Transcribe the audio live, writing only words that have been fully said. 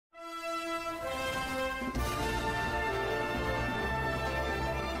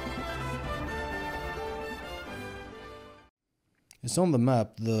It's on the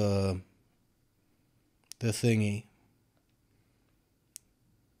map, the thingy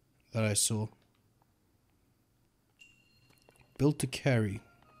that I saw. Built to carry.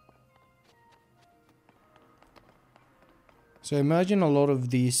 So I imagine a lot of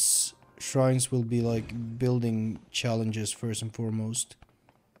these shrines will be like building challenges first and foremost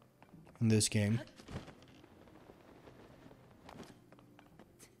in this game.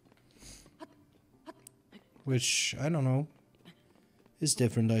 Which, I don't know, is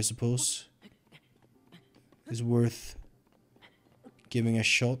different, I suppose. Is worth giving a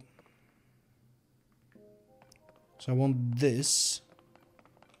shot. So I want this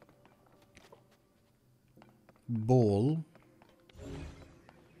ball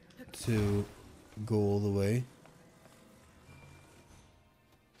to go all the way.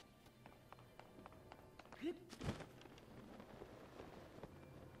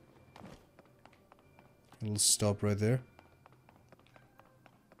 It'll stop right there.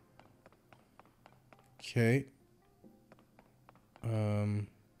 Okay.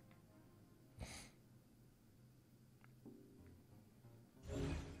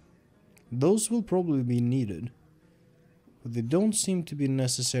 Those will probably be needed, but they don't seem to be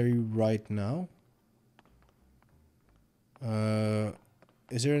necessary right now.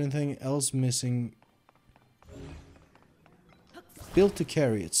 Is there anything else missing? Built to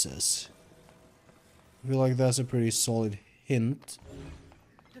carry, it says. I feel like that's a pretty solid hint.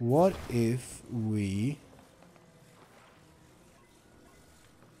 What if we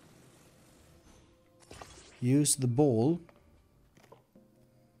use the ball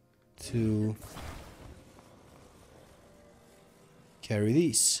to carry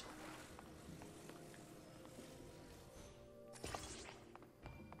these?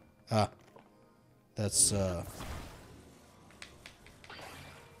 Ah, that's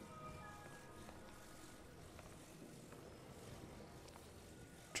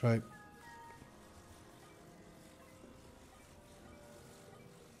try.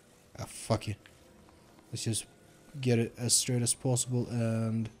 Ah, fuck it. Let's just get it as straight as possible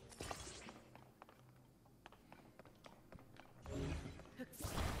and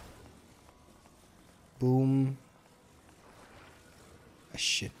boom. Ah,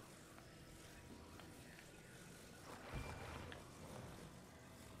 shit.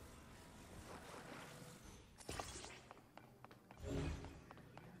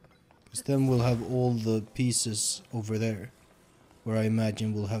 Because then we'll have all the pieces over there, where I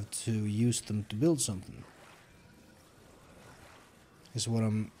imagine we'll have to use them to build something. Is what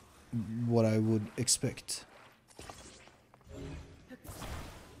I would expect.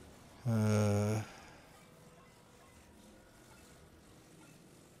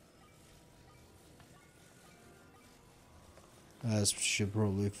 That should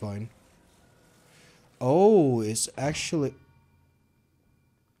probably be fine. Oh, it's actually...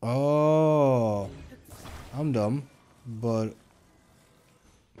 Oh, I'm dumb, but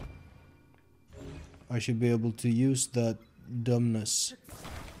I should be able to use that dumbness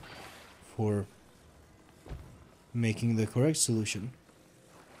for making the correct solution.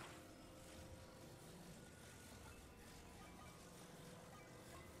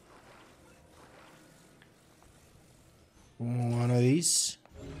 One of these.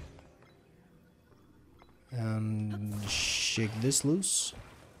 And shake this loose.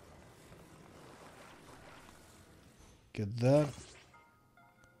 Get that.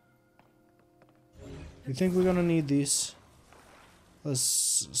 You think we're gonna need these?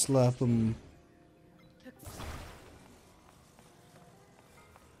 Let's slap them.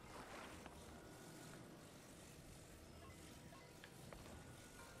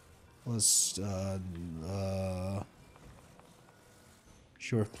 Let's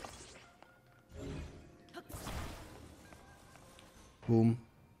sure. Boom.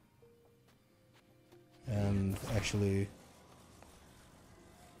 And actually a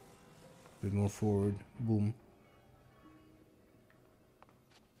bit more forward. Boom.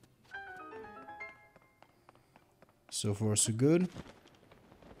 So far so good.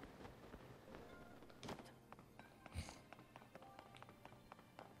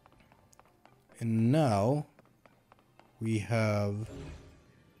 And now we have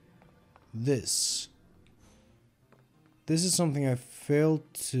this. This is something I failed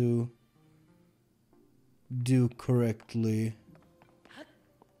to do correctly.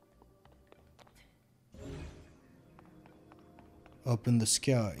 Up in the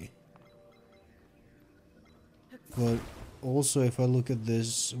sky. But also, if I look at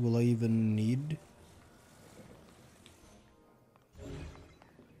this, will I even need?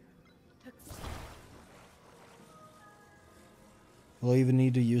 Will I even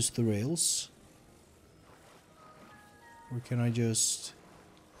need to use the rails? Or can I just...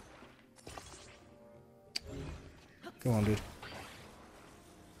 Come on, dude.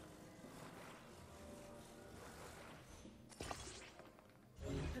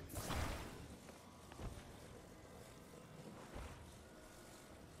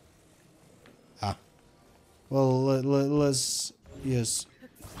 Ah. Well, let's just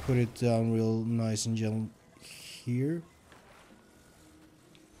put it down real nice and gentle here.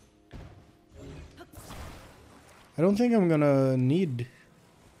 I don't think I'm gonna need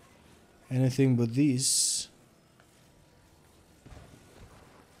anything but these.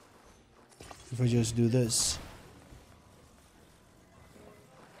 If I just do this.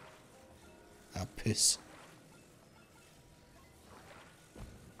 Ah, piss.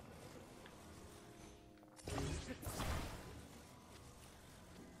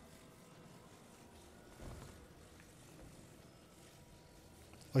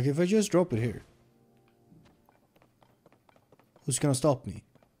 Like, if I just drop it here, who's gonna stop me?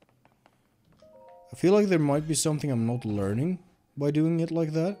 I feel like there might be something I'm not learning by doing it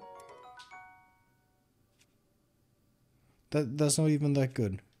like that. That's not even that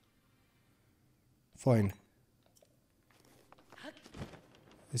good. Fine.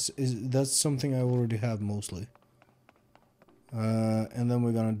 That's something I already have mostly. And then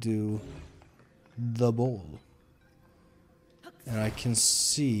we're gonna do the ball. And I can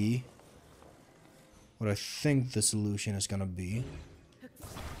see what I think the solution is gonna be.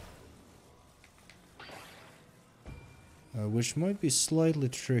 Which might be slightly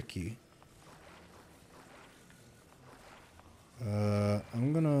tricky.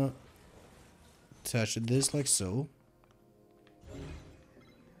 I'm gonna attach this like so.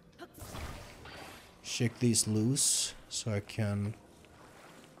 Shake these loose so I can...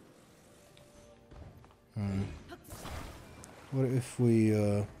 What if we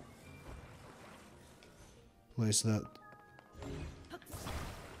place that?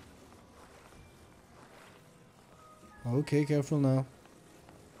 Okay, careful now.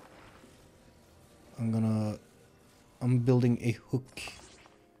 I'm building a hook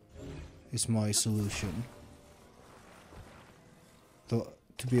is my solution. Though,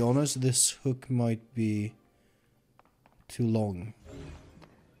 to be honest, this hook might be too long.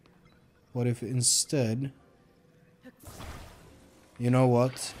 What if instead... You know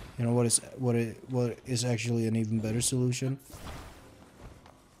what? You know what is actually an even better solution?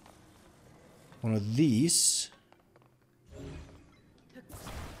 One of these.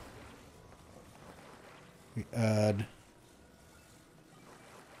 We add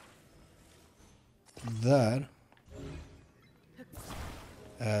that.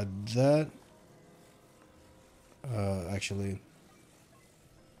 Add that. Actually.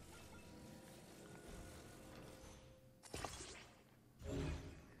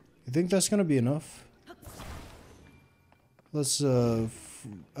 You think that's gonna be enough? Let's, as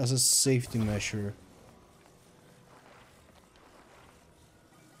a safety measure.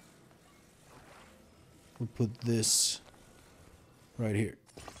 We'll put this right here.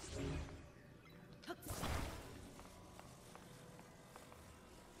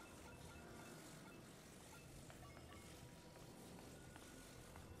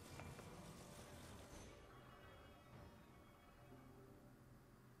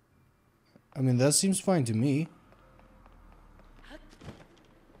 I mean, that seems fine to me.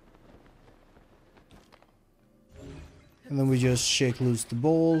 And then we just shake loose the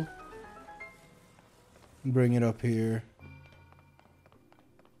ball. Bring it up here.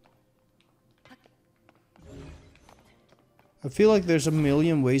 I feel like there's a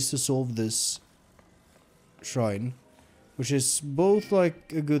million ways to solve this shrine. Which is both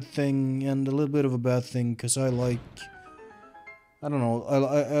like a good thing and a little bit of a bad thing, because I like... I don't know,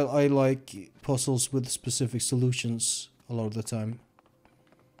 I like puzzles with specific solutions a lot of the time.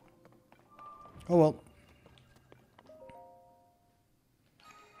 Oh well.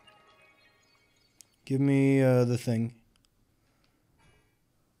 Give me the thing.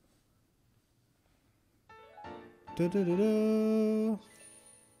 Da da da da.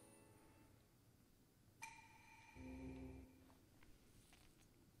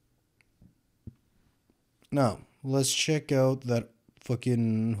 Now, let's check out that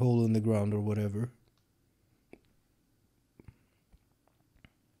fucking hole in the ground or whatever.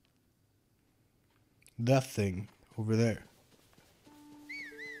 That thing over there.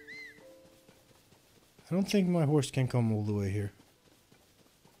 I don't think my horse can come all the way here.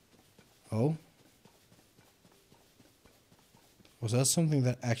 Oh? Was that something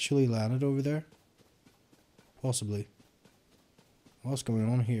that actually landed over there? Possibly. What's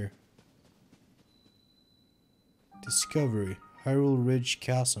going on here? Discovery. Hyrule Ridge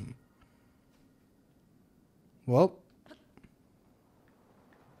Chasm. Well,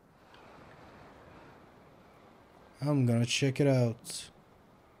 I'm gonna check it out.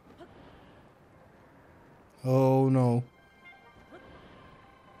 Oh no.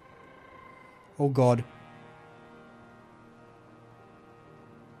 Oh god.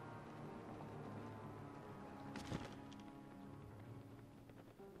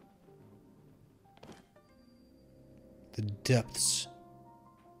 The depths.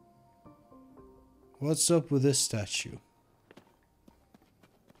 What's up with this statue?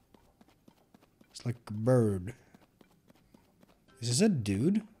 It's like a bird. Is this a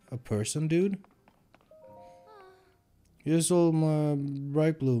dude? A person dude? Here's all my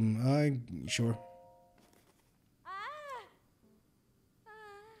bright bloom. Sure.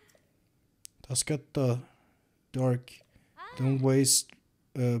 Taskata. Dark. Don't waste.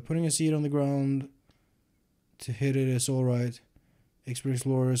 Putting a seed on the ground to hit it is alright. Expert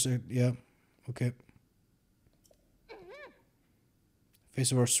explorers. Yeah. Okay.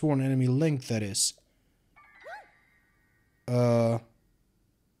 Face of our sworn enemy length, that is.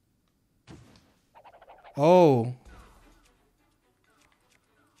 Oh.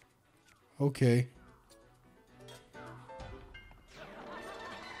 Okay.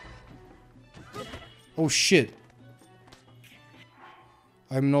 Oh shit.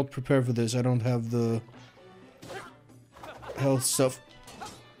 I'm not prepared for this. I don't have the health stuff.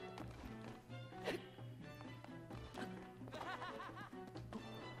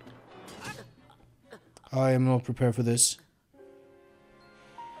 I am not prepared for this.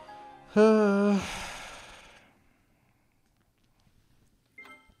 Oh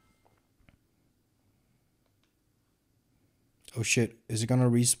shit, is it gonna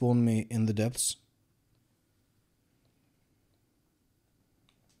respawn me in the depths?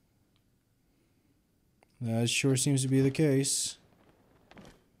 That sure seems to be the case.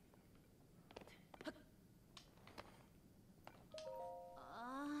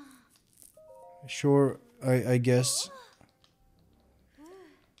 Sure, I guess.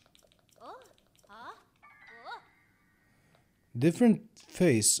 Different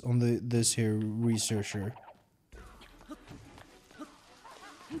face on this here researcher.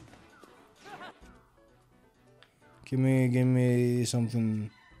 Give me something.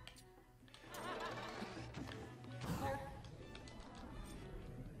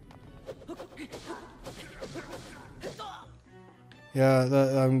 Yeah,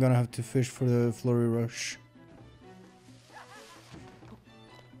 I'm gonna have to fish for the flurry rush.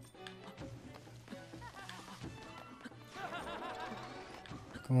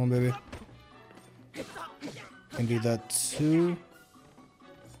 Come on, baby. Can do that too.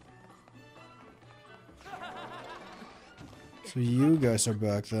 So you guys are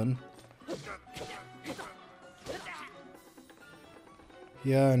back then.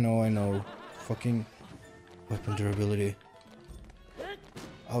 Yeah, I know. Fucking weapon durability.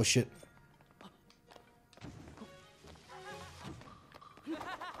 Oh shit.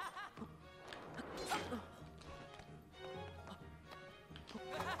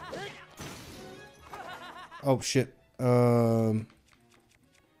 Oh shit.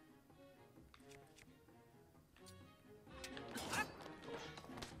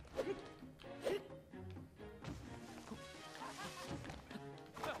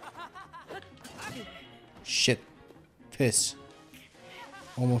 Shit. Piss.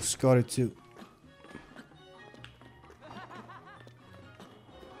 Almost got it too.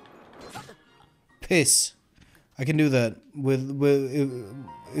 Piss. I can do that with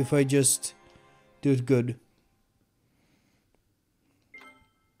if I just do it good.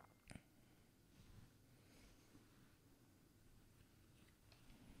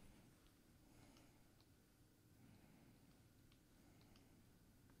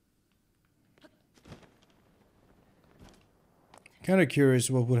 Kind of curious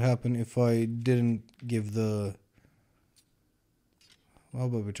what would happen if I didn't give the... How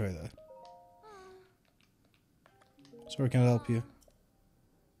about we try that? Sorry, can I help you?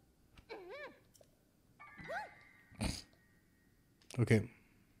 Okay.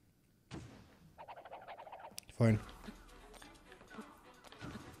 Fine.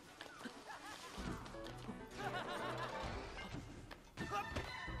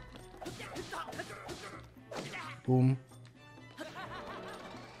 Boom.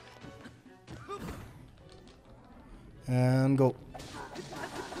 And go.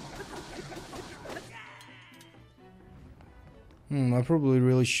 I probably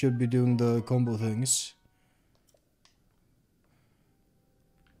really should be doing the combo things.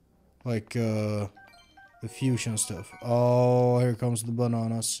 Like, the fusion stuff. Oh, here comes the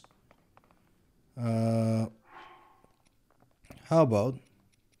bananas. How about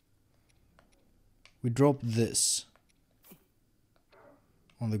we drop this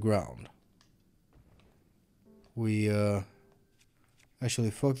on the ground. We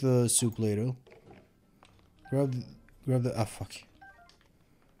actually fuck the soup ladle. Grab the ah fuck.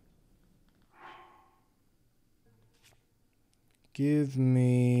 Give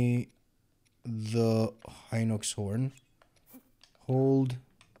me the Hinox horn. Hold.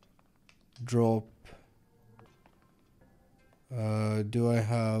 Drop. Do I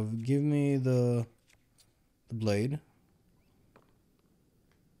have... Give me the blade.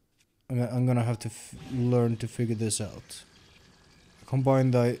 I'm gonna have to learn to figure this out.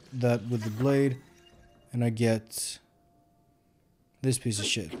 Combine that with the blade, and I get this piece of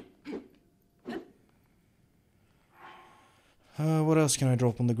shit. What else can I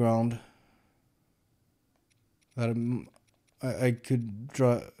drop on the ground? That I could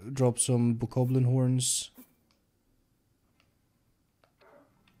drop some bokoblin horns.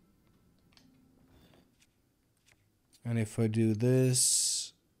 And if I do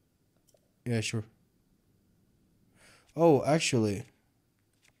this... Yeah, sure. Oh, actually...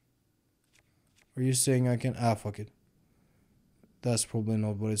 Are you saying I can... Ah, fuck it. That's probably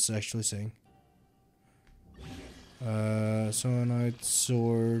not what it's actually saying. Sonite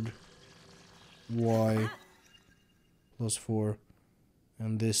sword... Y... +4.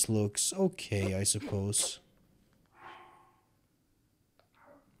 And this looks okay, I suppose.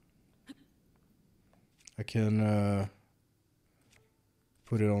 I can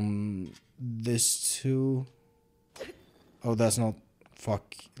put it on this too. Oh, that's not...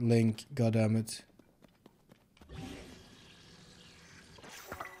 Fuck. Link, goddammit.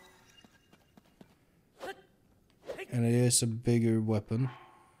 And it is a bigger weapon.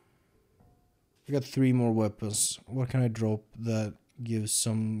 I got 3 more weapons. What can I drop that gives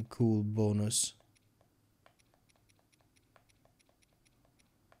some cool bonus?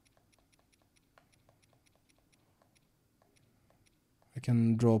 I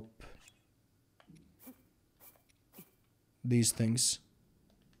can drop these things.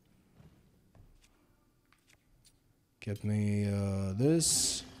 Get me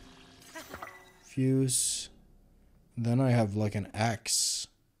this. Fuse. Then I have like an axe.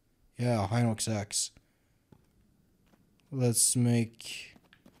 Yeah, a Hinox axe. Let's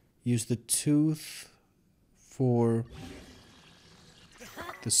use the tooth for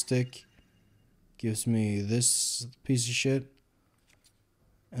the stick. Gives me this piece of shit.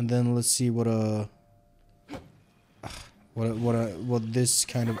 And then let's see what this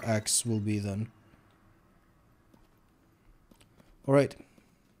kind of axe will be then. All right.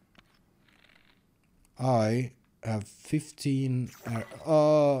 I have 15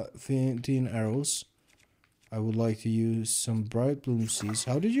 arrows. I would like to use some bright bloom seeds.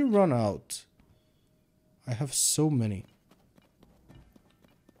 How did you run out? I have so many.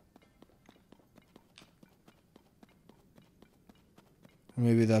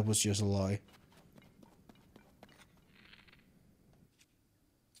 Maybe that was just a lie.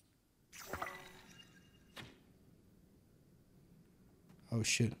 Oh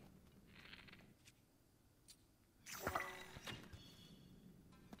shit.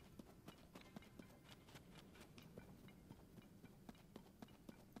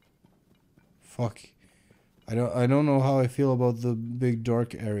 Fuck. I don't know how I feel about the big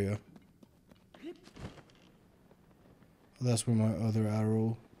dark area. That's where my other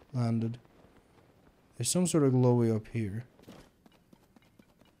arrow landed. There's some sort of glowy up here.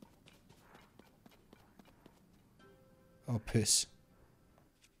 Oh, piss.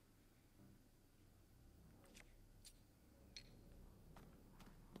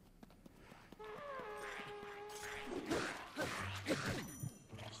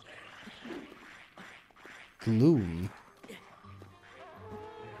 Gloom.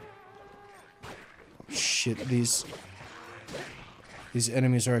 Oh, shit, these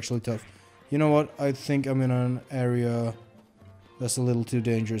enemies are actually tough. You know what? I think I'm in an area that's a little too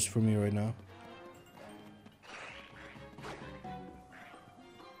dangerous for me right now.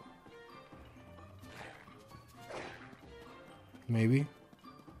 Maybe.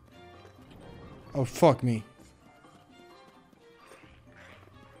 Oh, fuck me.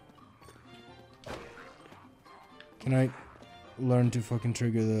 Can I learn to fucking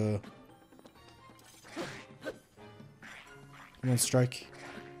trigger the... Come on, strike.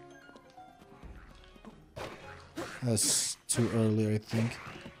 That's too early, I think.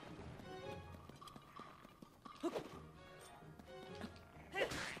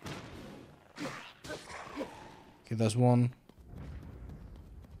 Okay, that's one.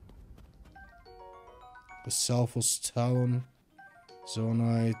 The Salphos Talon.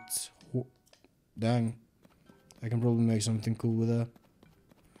 Zonite. Dang. I can probably make something cool with that.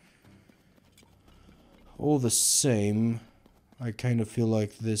 All the same, I kind of feel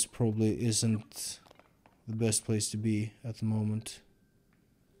like this probably isn't the best place to be at the moment.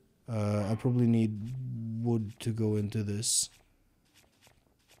 I probably need wood to go into this,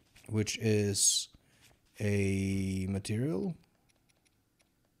 which is a material.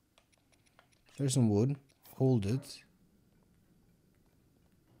 There's some wood. Hold it.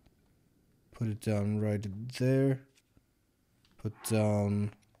 Put it down right there. Put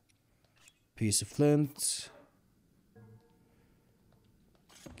down a piece of flint.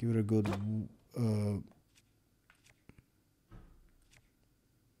 Give it a good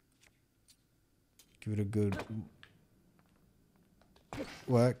give it a good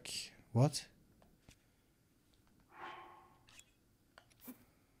whack. What?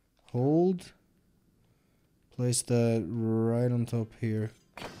 Hold. Place that right on top here.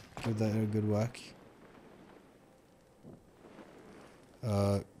 Give that a good whack.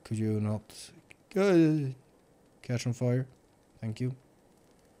 Could you not catch on fire? Thank you.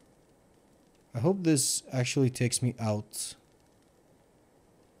 I hope this actually takes me out.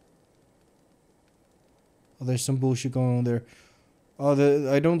 Oh, there's some bullshit going on there. Oh,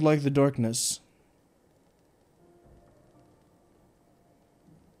 I don't like the darkness.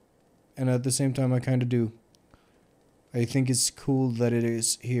 And at the same time, I kind of do. I think it's cool that it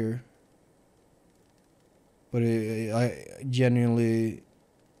is here. But I genuinely...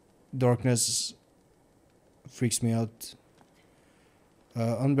 darkness freaks me out.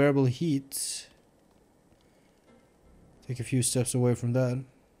 Unbearable heat. Take a few steps away from that.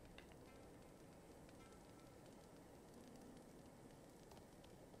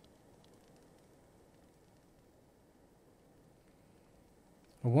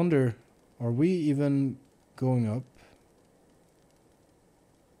 I wonder, are we even going up?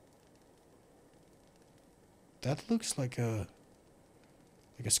 That looks like a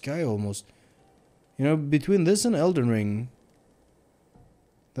sky almost. You know, between this and Elden Ring,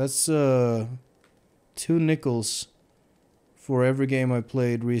 that's 2 nickels for every game I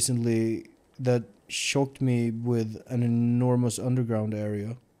played recently that shocked me with an enormous underground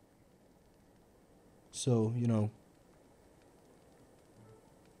area. So, you know,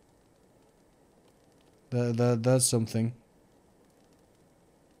 that's something.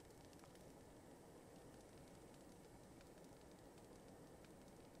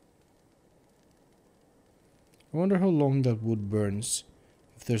 I wonder how long that wood burns.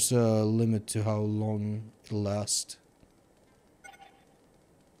 If there's a limit to how long it'll last.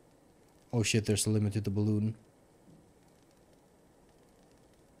 Oh shit, there's a limit to the balloon.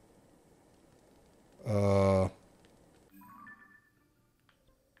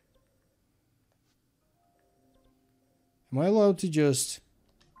 Am I allowed to just...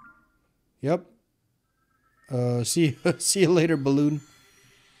 Yep. See you later, balloon.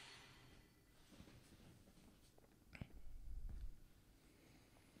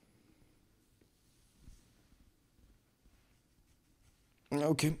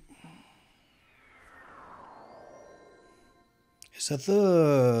 Okay. Is that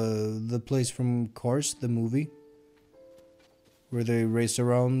the place from Cars, the movie? Where they race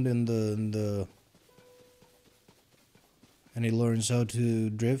around in the and he learns how to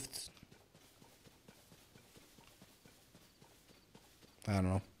drift? I don't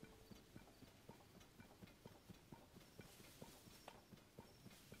know.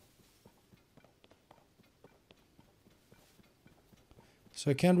 So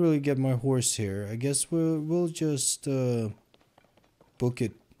I can't really get my horse here. I guess we'll just book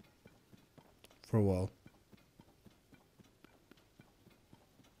it for a while.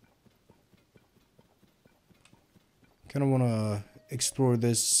 Kind of want to explore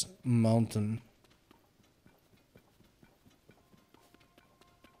this mountain.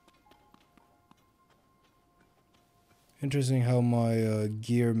 Interesting how my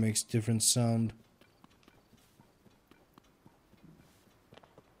gear makes different sound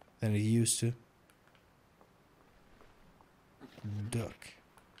than it used to. Duck.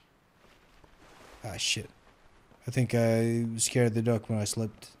 Ah, shit. I think I scared the duck when I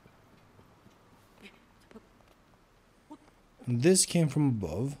slept. And this came from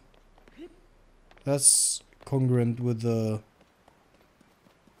above. That's congruent with the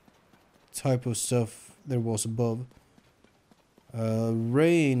type of stuff there was above.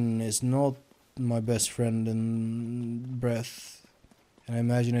 Rain is not my best friend in breath. And I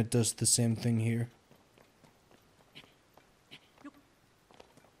imagine it does the same thing here.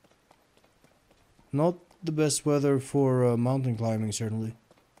 Not the best weather for mountain climbing, certainly.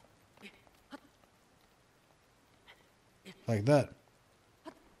 Like that.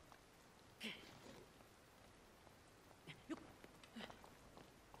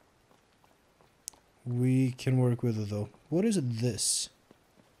 We can work with it though. What is this?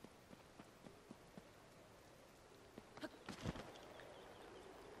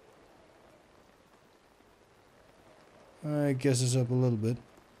 I guess it's up a little bit.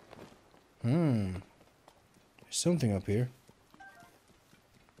 There's something up here.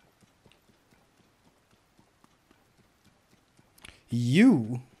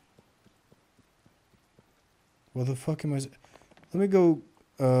 You? What the fuck am I... Let me go...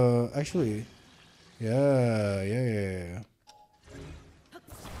 actually... Yeah.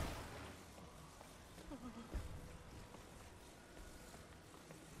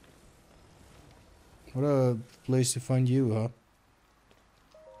 What a place to find you, huh?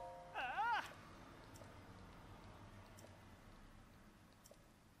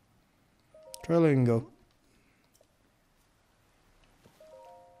 Try letting go.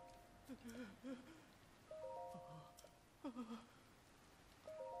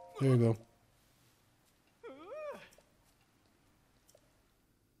 There you go.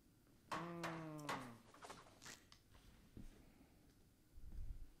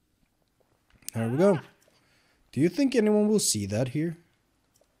 There we go. Do you think anyone will see that here?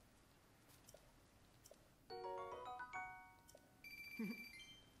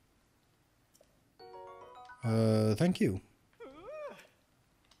 Thank you.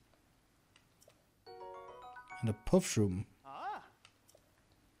 And a puff room.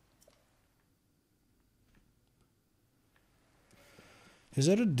 Is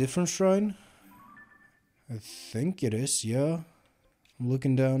that a different shrine? I think it is, yeah. I'm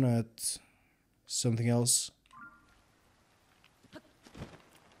looking down at something else.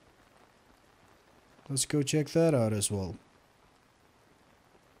 Let's go check that out as well.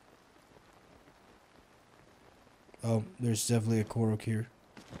 Oh, there's definitely a Korok here.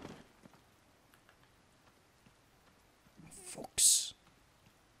 Fox.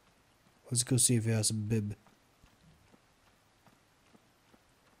 Let's go see if he has a bib.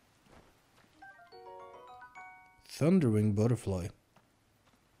 Thunderwing butterfly.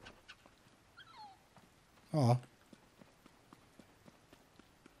 Ah.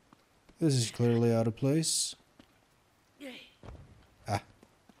 This is clearly out of place. Ah.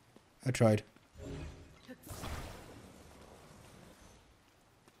 I tried.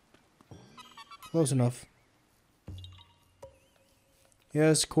 Close enough.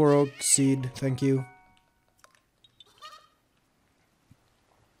 Yes, Korok seed, thank you.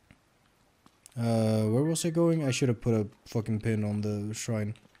 Where was I going? I should have put a fucking pin on the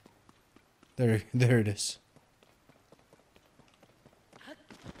shrine. There it is.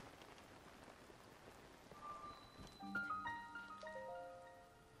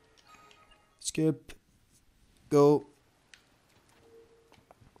 Skip. Go.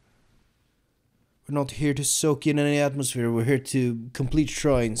 We're not here to soak in any atmosphere, we're here to complete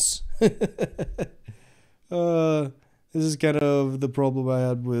shrines. This is kind of the problem I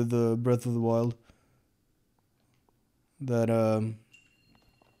had with Breath of the Wild. That,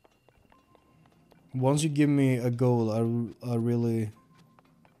 once you give me a goal, I really...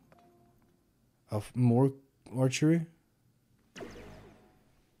 Of more archery?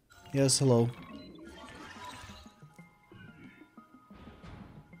 Yes, hello.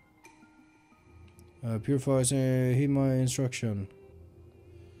 Purifies, heed my instruction.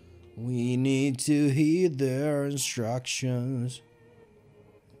 We need to heed their instructions.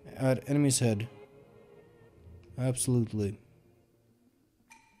 At enemy's head. Absolutely.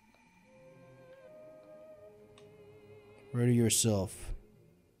 Ready yourself.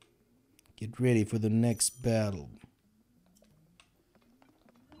 Get ready for the next battle.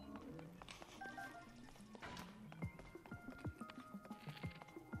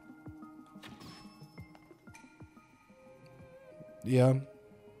 Yeah.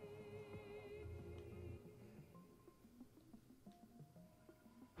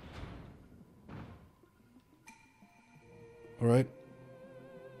 Alright.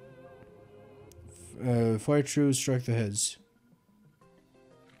 Fire through, strike the heads.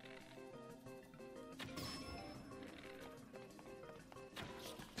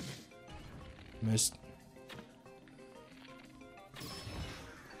 Missed.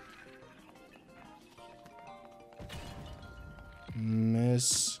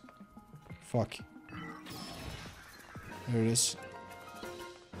 Miss. Fuck. There it is.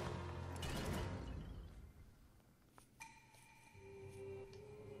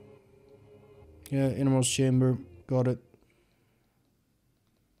 Yeah, innermost chamber. Got it.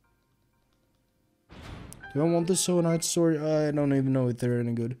 Do I want the Zoanite sword? I don't even know if they're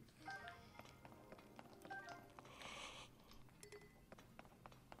any good.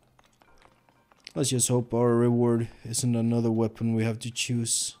 Let's just hope our reward isn't another weapon we have to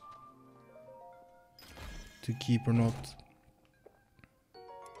choose to keep or not.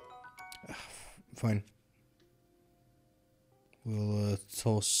 Fine. We'll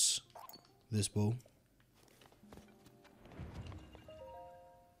toss this bow.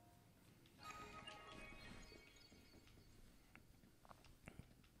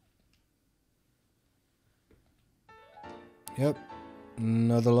 Yep.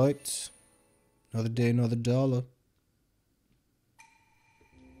 Another light. Another day, another dollar.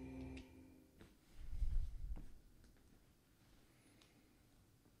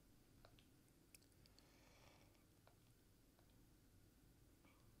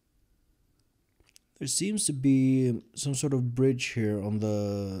 There seems to be some sort of bridge here on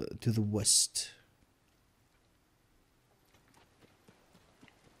to the west.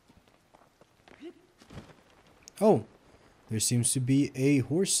 Oh, there seems to be a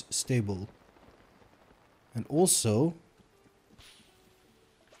horse stable. And also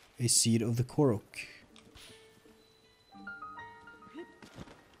a seed of the Korok.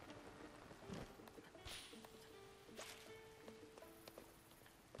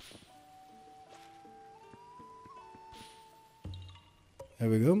 There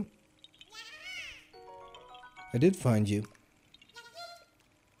we go. I did find you.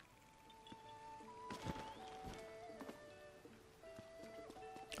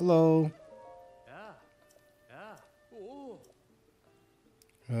 Hello.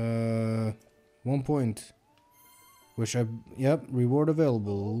 1 point. Yep, reward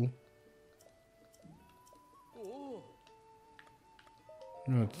available.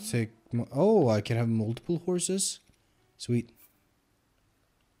 I'm gonna take oh, I can have multiple horses? Sweet.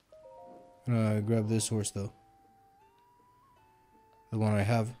 I'm gonna grab this horse though. The one I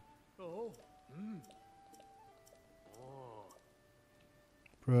have.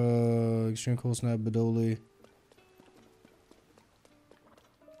 Extreme cold snap, Badoli.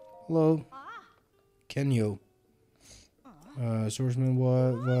 Hello. Kenyo. Swordsman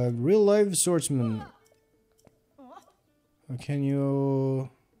vibe. Real life swordsman. Kenyo.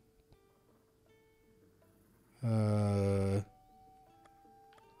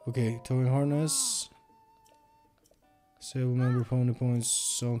 Okay, towing harness. Sable member, pony points,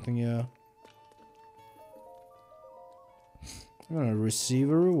 something, yeah. I'm gonna receive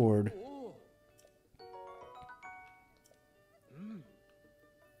a reward.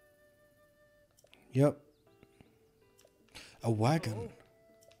 Yep. A wagon.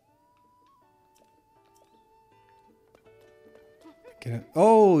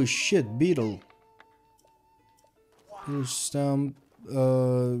 Oh shit, beetle. Here's stamp,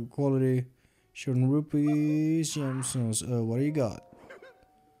 quality, shorten rupees, gemstones. What do you got?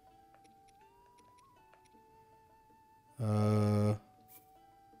 I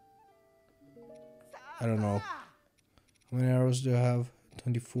don't know. How many arrows do I have?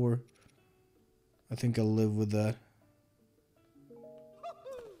 24. I think I'll live with that.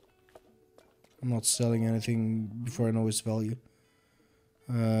 I'm not selling anything before I know its value.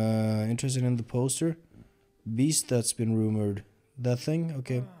 Interested in the poster? Beast that's been rumored. That thing?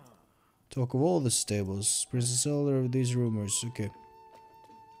 Okay. Talk of all the stables. Princess Zelda of these rumors. Okay.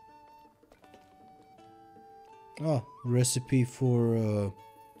 Oh, recipe for a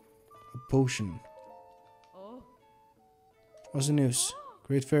potion. What's the news?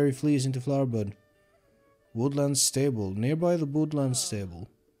 Great fairy flees into Flowerbud. Woodland stable. Nearby the Woodland stable.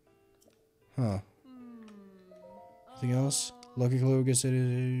 Huh. Anything else? Lucky Clover gets it.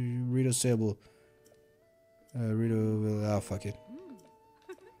 Rito stable. Rito will. Ah, fuck it.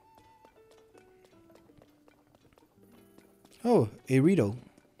 Oh, a Rito.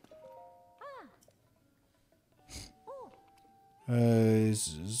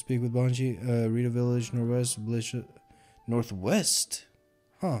 Speak with Banshee. Rito Village, Northwest. Northwest?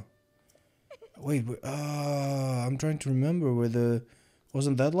 Huh. Wait, I'm trying to remember where the...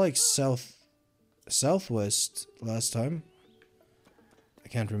 Wasn't that like southwest last time? I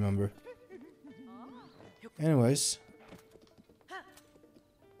can't remember. Anyways.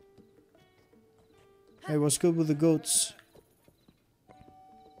 Hey, what's good with the goats?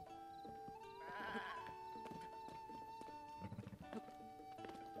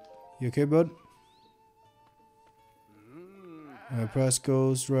 You okay, bud? Press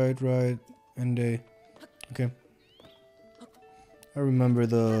goes right, and they... Okay. I remember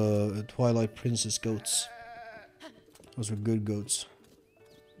the Twilight Princess goats. Those were good goats.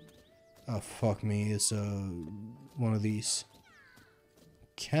 Oh, fuck me, it's one of these.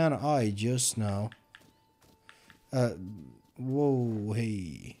 Can I just now... whoa,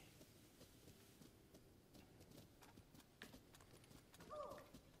 hey.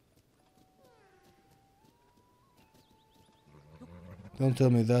 Don't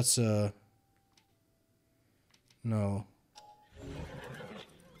tell me that's no.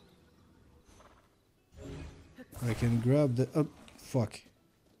 I can grab the... Oh, fuck.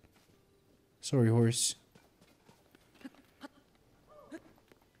 Sorry, horse.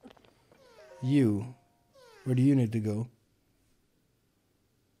 You. Where do you need to go?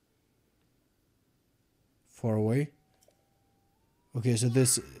 Far away? Okay, so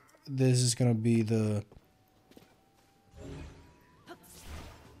this is gonna be the...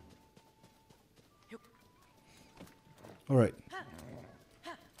 Alright.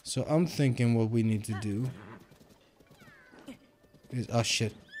 So I'm thinking what we need to do is... Ah,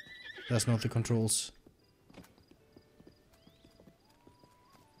 shit. That's not the controls.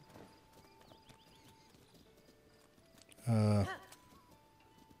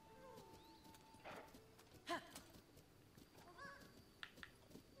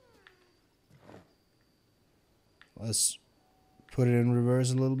 Let's put it in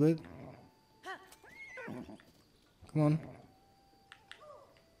reverse a little bit. Come on.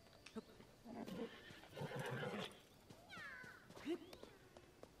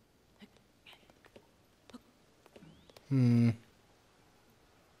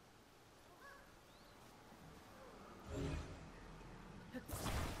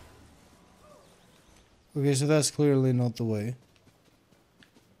 Okay, so that's clearly not the way.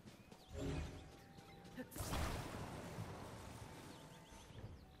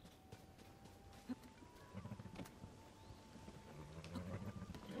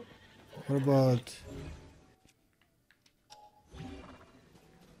 What about...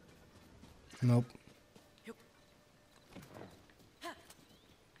 Nope.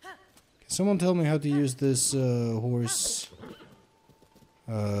 Can someone tell me how to use this horse...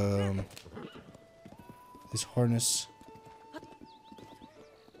 this harness?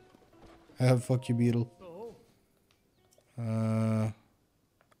 Fuck you, beetle.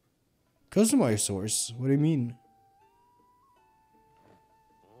 Customize horse? What do you mean?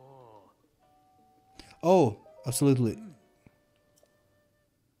 Oh, absolutely.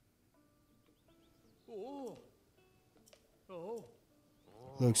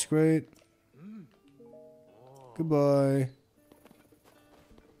 Looks great. Goodbye.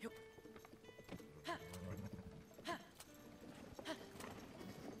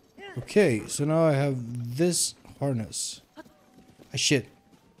 Okay, so now I have this harness. Ah, shit.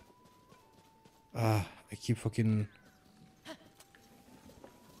 Ah, I keep fucking...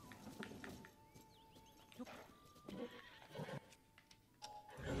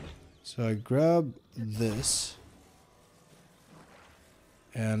 So I grab this.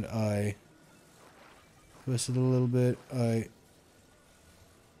 And I twist it a little bit.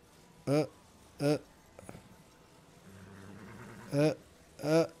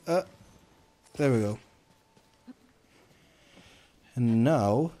 There we go. And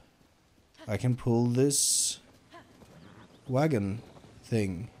now I can pull this wagon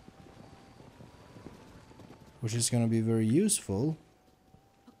thing, which is gonna be very useful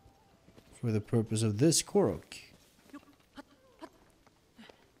for the purpose of this Korok.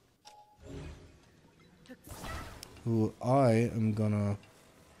 Who I am gonna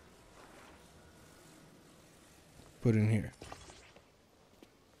put in here.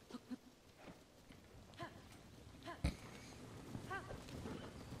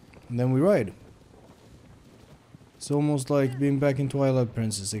 And then we ride. It's almost like being back in Twilight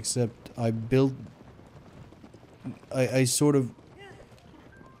Princess, except I sort of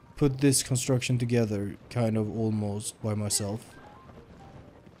put this construction together, kind of almost by myself.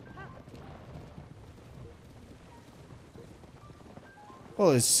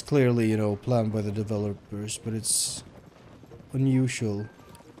 Well, it's clearly, you know, planned by the developers, but it's unusual.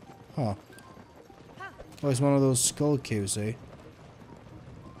 Huh. Oh, it's one of those skull caves, eh?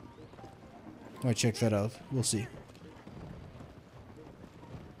 Might check that out. We'll see.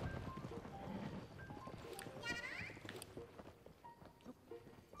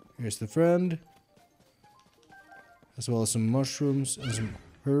 Here's the friend. As well as some mushrooms and some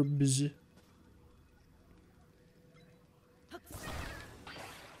herbs.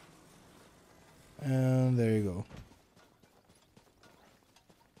 And there you go.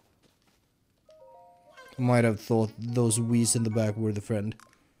 I might have thought those Wiis in the back were the friend.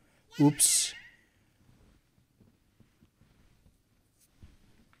 Oops.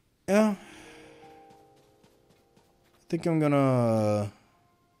 Yeah. I think I'm gonna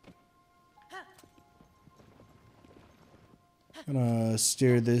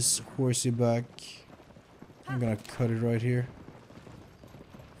steer this horsey back. I'm gonna cut it right here.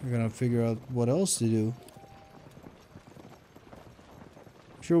 We're gonna figure out what else to do.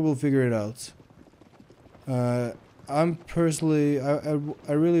 Sure, we'll figure it out. I'm personally,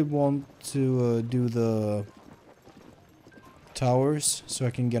 I really want to do the towers so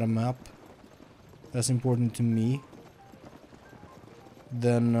I can get a map. That's important to me.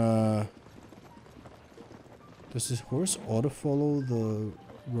 Then, does this horse auto follow the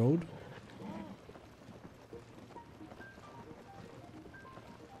road?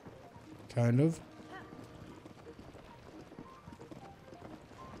 Kind of.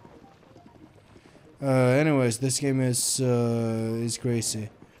 Anyways, this game is crazy.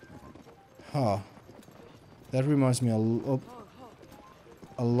 Huh. That reminds me a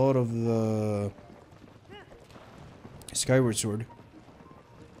lot of the Skyward Sword.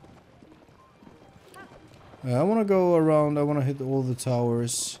 I want to go around. I want to hit all the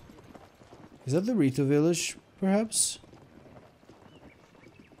towers. Is that the Rito village, perhaps?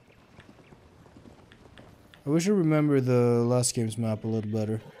 I wish I remember the last game's map a little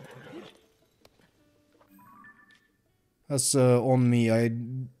better. That's on me.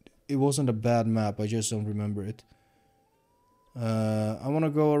 It wasn't a bad map. I just don't remember it. I want to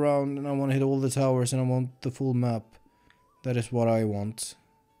go around and I want to hit all the towers and I want the full map. That is what I want.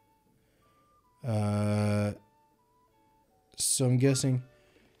 So I'm guessing.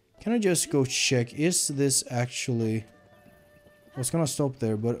 Can I just go check? Is this actually... I was gonna stop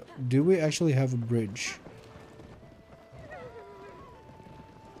there, but do we actually have a bridge?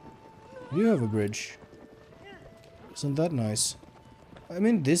 We do have a bridge. Isn't that nice? I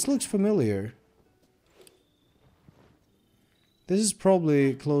mean, this looks familiar. This is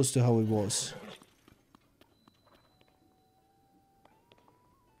probably close to how it was.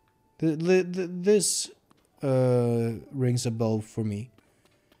 This rings a bell for me.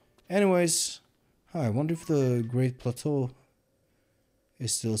 Anyways, I wonder if the Great Plateau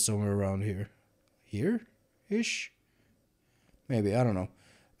is still somewhere around here. Here-ish? Maybe, I don't know.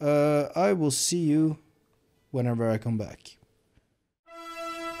 I will see you whenever I come back.